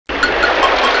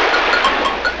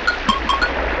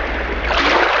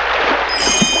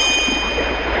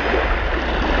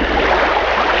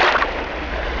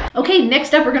Okay,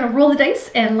 next up we're going to roll the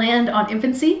dice and land on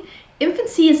infancy.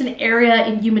 Infancy is an area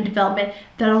in human development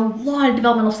that a lot of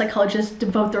developmental psychologists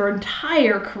devote their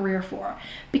entire career for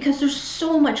because there's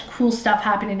so much cool stuff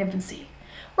happening in infancy.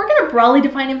 We're going to broadly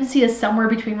define infancy as somewhere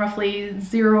between roughly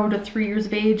 0 to 3 years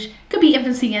of age. Could be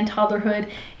infancy and toddlerhood,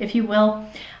 if you will.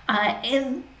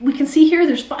 And we can see here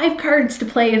there's 5 cards to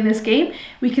play in this game.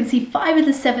 We can see 5 of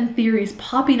the 7 theories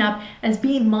popping up as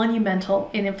being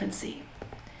monumental in infancy.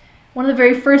 One of the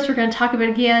very first we're going to talk about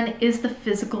again is the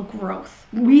physical growth.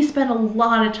 We spend a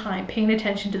lot of time paying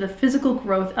attention to the physical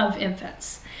growth of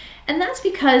infants. And that's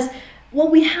because, well,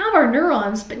 we have our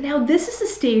neurons, but now this is the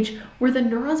stage where the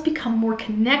neurons become more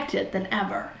connected than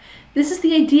ever. This is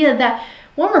the idea that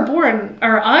when we're born,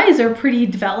 our eyes are pretty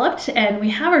developed and we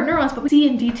have our neurons, but we see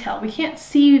in detail. We can't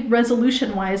see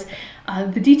resolution-wise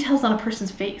the details on a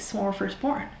person's face when we're first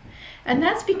born. And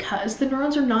that's because the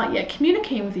neurons are not yet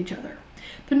communicating with each other.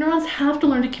 The neurons have to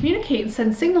learn to communicate and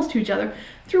send signals to each other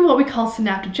through what we call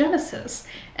synaptogenesis.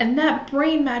 And that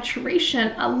brain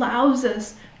maturation allows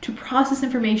us to process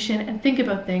information and think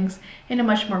about things in a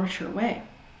much more mature way.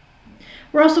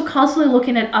 We're also constantly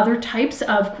looking at other types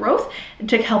of growth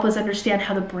to help us understand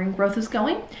how the brain growth is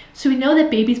going. So we know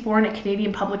that babies born at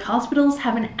Canadian public hospitals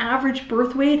have an average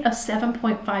birth weight of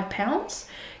 7.5 pounds,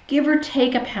 give or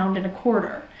take 1.25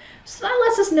 pounds. So that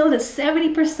lets us know that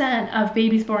 70% of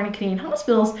babies born in Canadian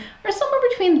hospitals are somewhere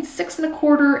between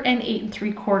 6.25 and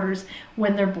 8.75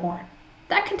 when they're born.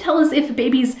 That can tell us if a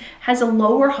baby has a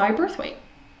low or high birth weight.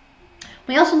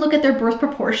 We also look at their birth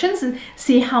proportions and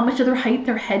see how much of their height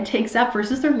their head takes up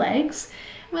versus their legs.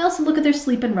 And we also look at their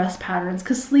sleep and rest patterns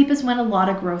because sleep is when a lot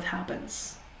of growth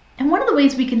happens. And one of the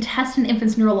ways we can test an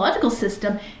infant's neurological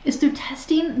system is through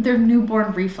testing their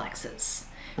newborn reflexes.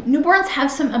 Newborns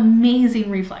have some amazing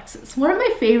reflexes. One of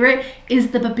my favorite is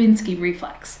the Babinski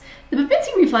reflex. The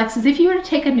Babinski reflex is if you were to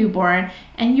take a newborn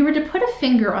and you were to put a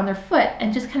finger on their foot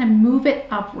and just kind of move it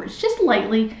upwards, just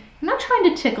lightly, you're not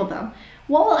trying to tickle them.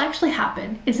 What will actually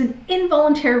happen is an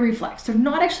involuntary reflex. They're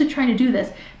not actually trying to do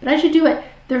this, but as you do it,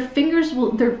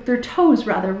 their toes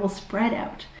will spread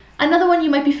out. Another one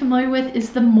you might be familiar with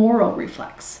is the Moro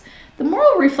reflex. The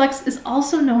Moro reflex is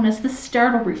also known as the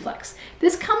startle reflex.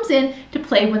 This comes in to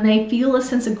play when they feel a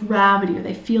sense of gravity or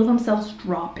they feel themselves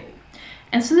dropping.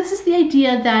 And so this is the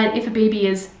idea that if a baby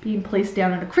is being placed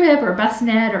down in a crib or a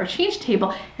bassinet or a change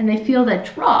table and they feel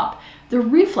that drop, the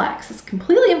reflex is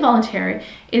completely involuntary,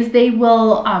 is they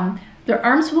will, their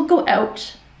arms will go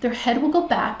out, their head will go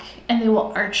back, and they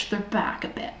will arch their back a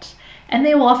bit. And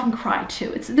they will often cry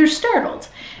too. They're startled.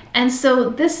 And so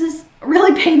this is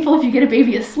really painful if you get a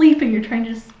baby asleep and you're trying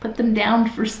to just put them down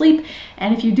for sleep.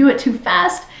 And if you do it too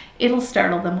fast, it'll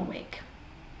startle them awake.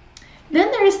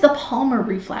 Then there is the palmar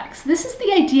reflex. This is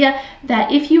the idea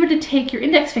that if you were to take your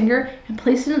index finger and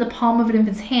place it in the palm of an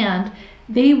infant's hand,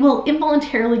 they will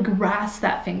involuntarily grasp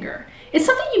that finger. It's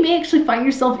something you may actually find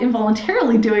yourself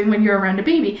involuntarily doing when you're around a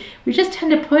baby. We just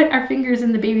tend to put our fingers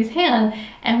in the baby's hand,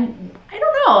 and I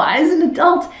don't know, as an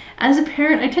adult, as a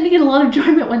parent, I tend to get a lot of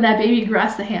enjoyment when that baby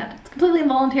grasps the hand. It's completely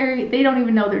involuntary. They don't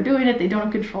even know they're doing it. They don't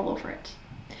have control over it.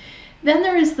 Then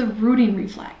there is the rooting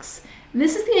reflex.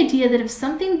 This is the idea that if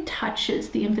something touches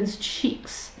the infant's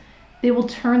cheeks, they will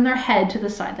turn their head to the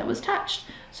side that was touched.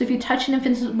 So if you touch an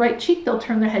infant's right cheek, they'll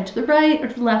turn their head to the right, or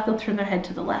to the left, they'll turn their head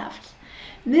to the left.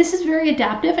 This is very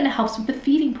adaptive and it helps with the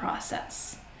feeding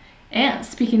process. And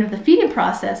speaking of the feeding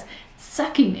process,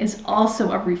 sucking is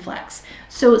also a reflex.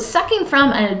 So sucking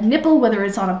from a nipple, whether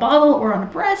it's on a bottle or on a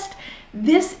breast,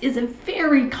 this is a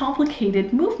very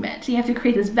complicated movement. You have to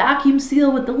create this vacuum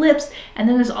seal with the lips, and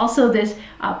then there's also this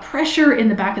pressure in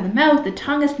the back of the mouth. The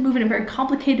tongue has to move in a very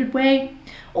complicated way.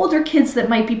 Older kids that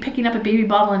might be picking up a baby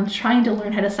bottle and trying to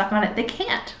learn how to suck on it, they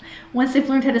can't. Once they've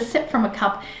learned how to sip from a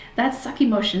cup, that sucking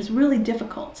motion is really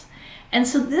difficult. And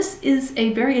so this is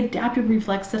a very adaptive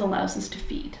reflex that allows us to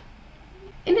feed.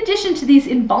 In addition to these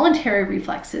involuntary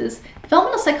reflexes,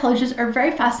 developmental psychologists are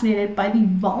very fascinated by the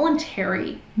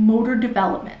voluntary motor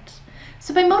development.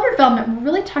 So by motor development, we're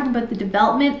really talking about the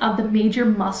development of the major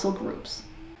muscle groups.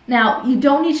 Now, you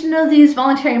don't need to know these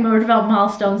voluntary motor development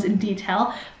milestones in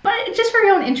detail, but just for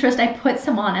your own interest, I put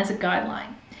some on as a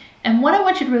guideline. And what I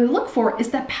want you to really look for is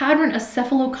that pattern of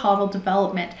cephalocaudal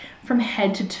development from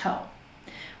head to toe.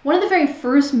 One of the very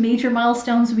first major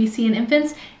milestones we see in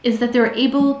infants is that they're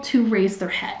able to raise their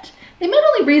head. They might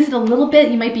only raise it a little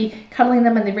bit. You might be cuddling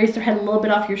them and they raise their head a little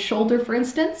bit off your shoulder, for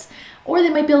instance, or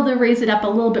they might be able to raise it up a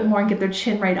little bit more and get their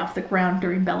chin right off the ground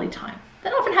during belly time.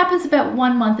 That often happens about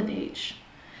 1 month of age.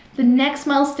 The next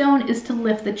milestone is to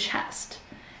lift the chest.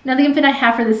 Now the infant I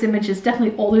have for this image is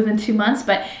definitely older than 2 months,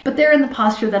 but they're in the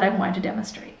posture that I wanted to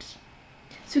demonstrate.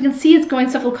 So you can see it's going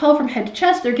cephalocol from head to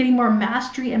chest. They're getting more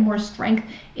mastery and more strength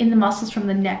in the muscles from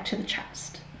the neck to the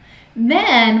chest.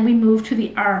 Then we move to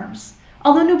the arms.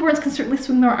 Although newborns can certainly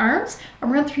swing their arms,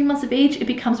 around 3 months of age, it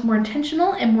becomes more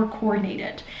intentional and more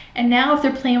coordinated. And now if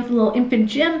they're playing with a little infant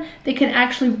Jim, they can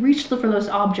actually reach for those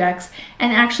objects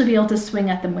and actually be able to swing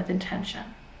at them with intention.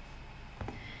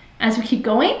 As we keep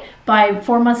going, by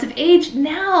 4 months of age,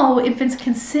 now infants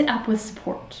can sit up with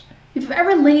support. If you've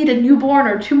ever laid a newborn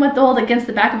or 2-month-old against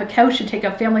the back of a couch to take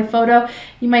a family photo,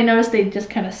 you might notice they just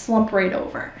kind of slump right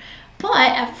over. But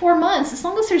at 4 months, as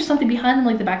long as there's something behind them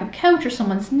like the back of a couch or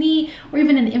someone's knee or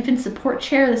even an infant support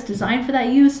chair that's designed for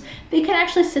that use, they can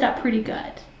actually sit up pretty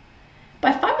good.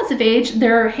 By 5 months of age,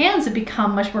 their hands have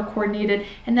become much more coordinated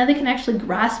and now they can actually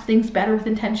grasp things better with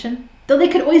intention. Though they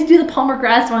could always do the palmar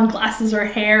grasp on glasses or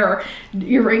hair or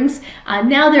earrings,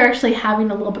 now they're actually having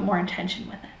a little bit more intention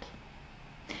with it.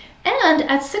 And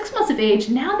at 6 months of age,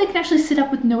 now they can actually sit up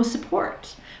with no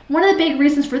support. One of the big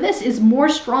reasons for this is more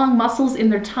strong muscles in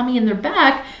their tummy and their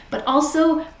back, but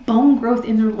also bone growth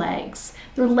in their legs.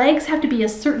 Their legs have to be a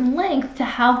certain length to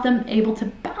have them able to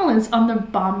balance on their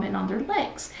bum and on their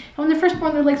legs. And when they're first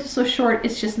born, their legs are so short,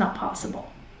 it's just not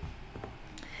possible.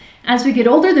 As we get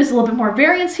older, there's a little bit more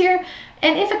variance here.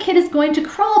 And if a kid is going to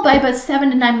crawl by about 7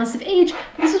 to 9 months of age,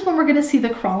 this is when we're going to see the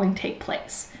crawling take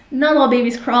place. Not all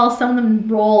babies crawl, some of them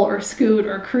roll or scoot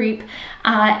or creep.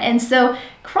 And so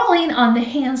crawling on the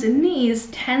hands and knees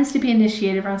tends to be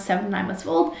initiated around 7 to 9 months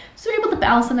old, so they're able to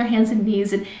balance on their hands and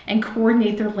knees and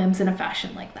coordinate their limbs in a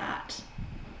fashion like that.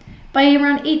 By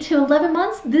around 8 to 11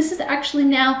 months, this is actually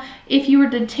now, if you were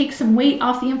to take some weight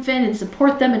off the infant and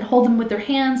support them and hold them with their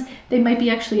hands, they might be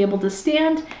actually able to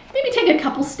stand, maybe take a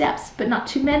couple steps, but not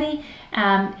too many,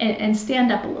 and stand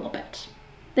up a little bit.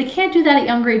 They can't do that at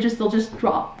younger ages, they'll just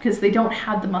drop because they don't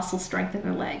have the muscle strength in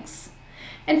their legs.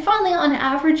 And finally, on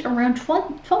average, around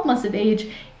 12 months of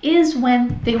age is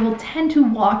when they will tend to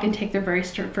walk and take their very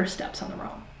first steps on their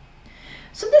own.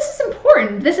 So this is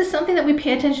important. This is something that we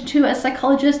pay attention to as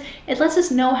psychologists. It lets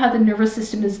us know how the nervous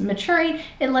system is maturing.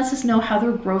 It lets us know how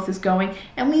their growth is going.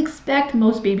 And we expect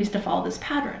most babies to follow this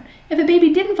pattern. If a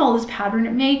baby didn't follow this pattern,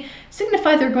 it may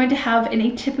signify they're going to have an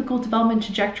atypical development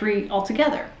trajectory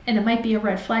altogether. And it might be a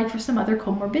red flag for some other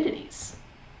comorbidities.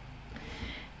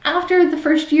 After the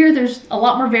first year, there's a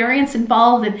lot more variance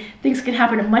involved and things can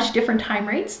happen at much different time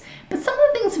rates. But some of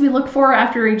the things we look for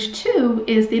after age 2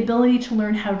 is the ability to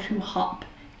learn how to hop.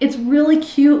 It's really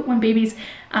cute when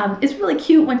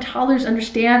toddlers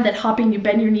understand that hopping, you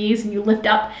bend your knees and you lift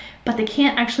up, but they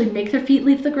can't actually make their feet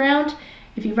leave the ground.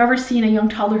 If you've ever seen a young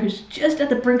toddler who's just at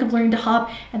the brink of learning to hop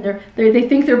and they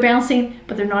think they're bouncing,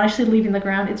 but they're not actually leaving the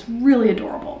ground, it's really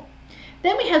adorable.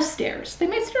 Then we have stairs. They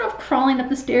might start off crawling up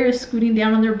the stairs, scooting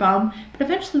down on their bum, but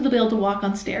eventually they'll be able to walk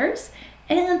on stairs.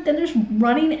 And then there's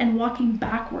running and walking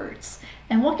backwards.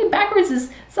 And walking backwards is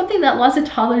something that lots of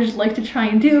toddlers like to try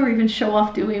and do or even show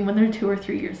off doing when they're 2 or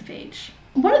 3 years of age.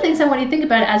 One of the things I want you to think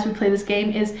about as we play this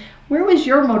game is, where was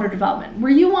your motor development? Were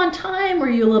you on time? Were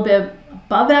you a little bit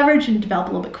above average and developed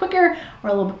a little bit quicker, or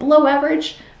a little bit below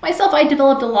average? Myself, I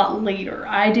developed a lot later.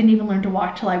 I didn't even learn to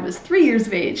walk till I was 3 years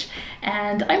of age,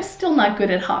 and I'm still not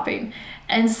good at hopping.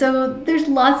 And so there's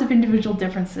lots of individual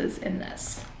differences in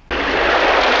this.